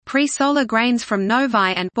Pre-solar grains from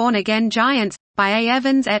novae and born-again giants, by A.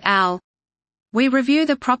 Evans et al. We review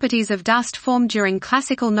the properties of dust formed during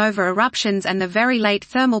classical nova eruptions and the very late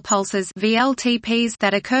thermal pulses (VLTPs)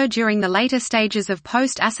 that occur during the later stages of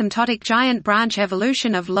post-asymptotic giant branch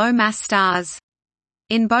evolution of low-mass stars.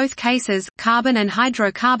 In both cases, carbon and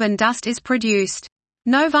hydrocarbon dust is produced.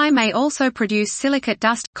 Novae may also produce silicate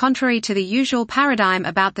dust, contrary to the usual paradigm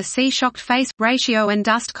about the C-shocked face ratio and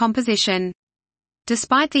dust composition.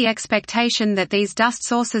 Despite the expectation that these dust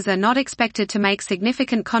sources are not expected to make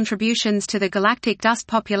significant contributions to the galactic dust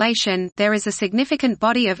population, there is a significant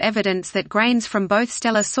body of evidence that grains from both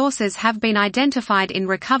stellar sources have been identified in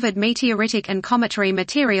recovered meteoritic and cometary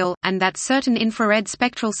material, and that certain infrared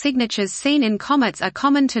spectral signatures seen in comets are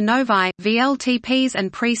common to novae, VLTPs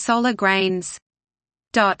and pre-solar grains.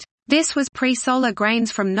 This was Pre-solar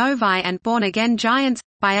grains from novae and born-again giants,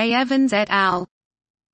 by A. Evans et al.